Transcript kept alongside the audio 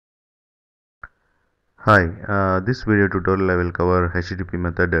Hi, this video tutorial I will cover HTTP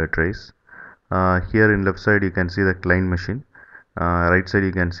method trace. Here in left side you can see the client machine, right side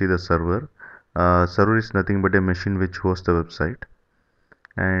you can see the server. Server is nothing but a machine which hosts the website,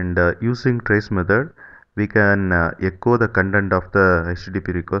 and using trace method we can echo the content of the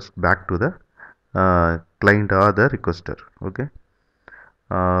HTTP request back to the client or the requester. Okay,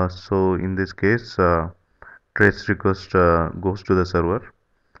 so in this case trace request goes to the server.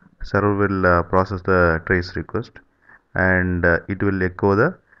 Server will process the trace request, and it will echo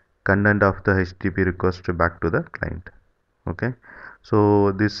the content of the HTTP request back to the client. Okay,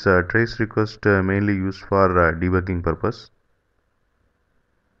 so this trace request mainly used for debugging purpose.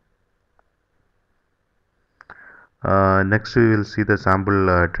 Next we will see the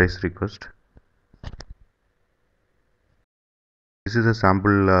sample trace request. This is a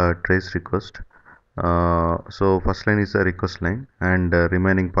sample trace request. So first line is a request line, and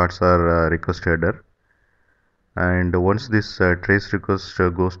remaining parts are request header. And once this trace request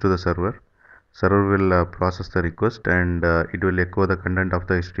goes to the server will process the request, and it will echo the content of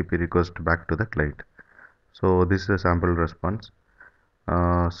the HTTP request back to the client. So this is a sample response.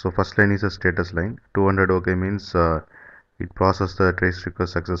 So first line is a status line. 200 OK means it processed the trace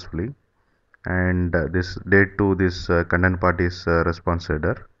request successfully, and this date to this content part is response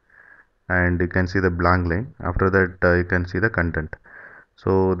header, and you can see the blank line. After that you can see the content.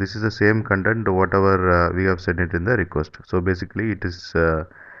 So this is the same content whatever we have sent it in the request. So basically it is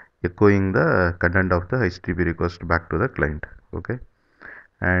echoing the content of the HTTP request back to the client. Okay,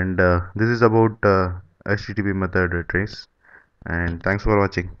 and this is about HTTP method trace, and thanks for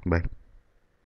watching. Bye.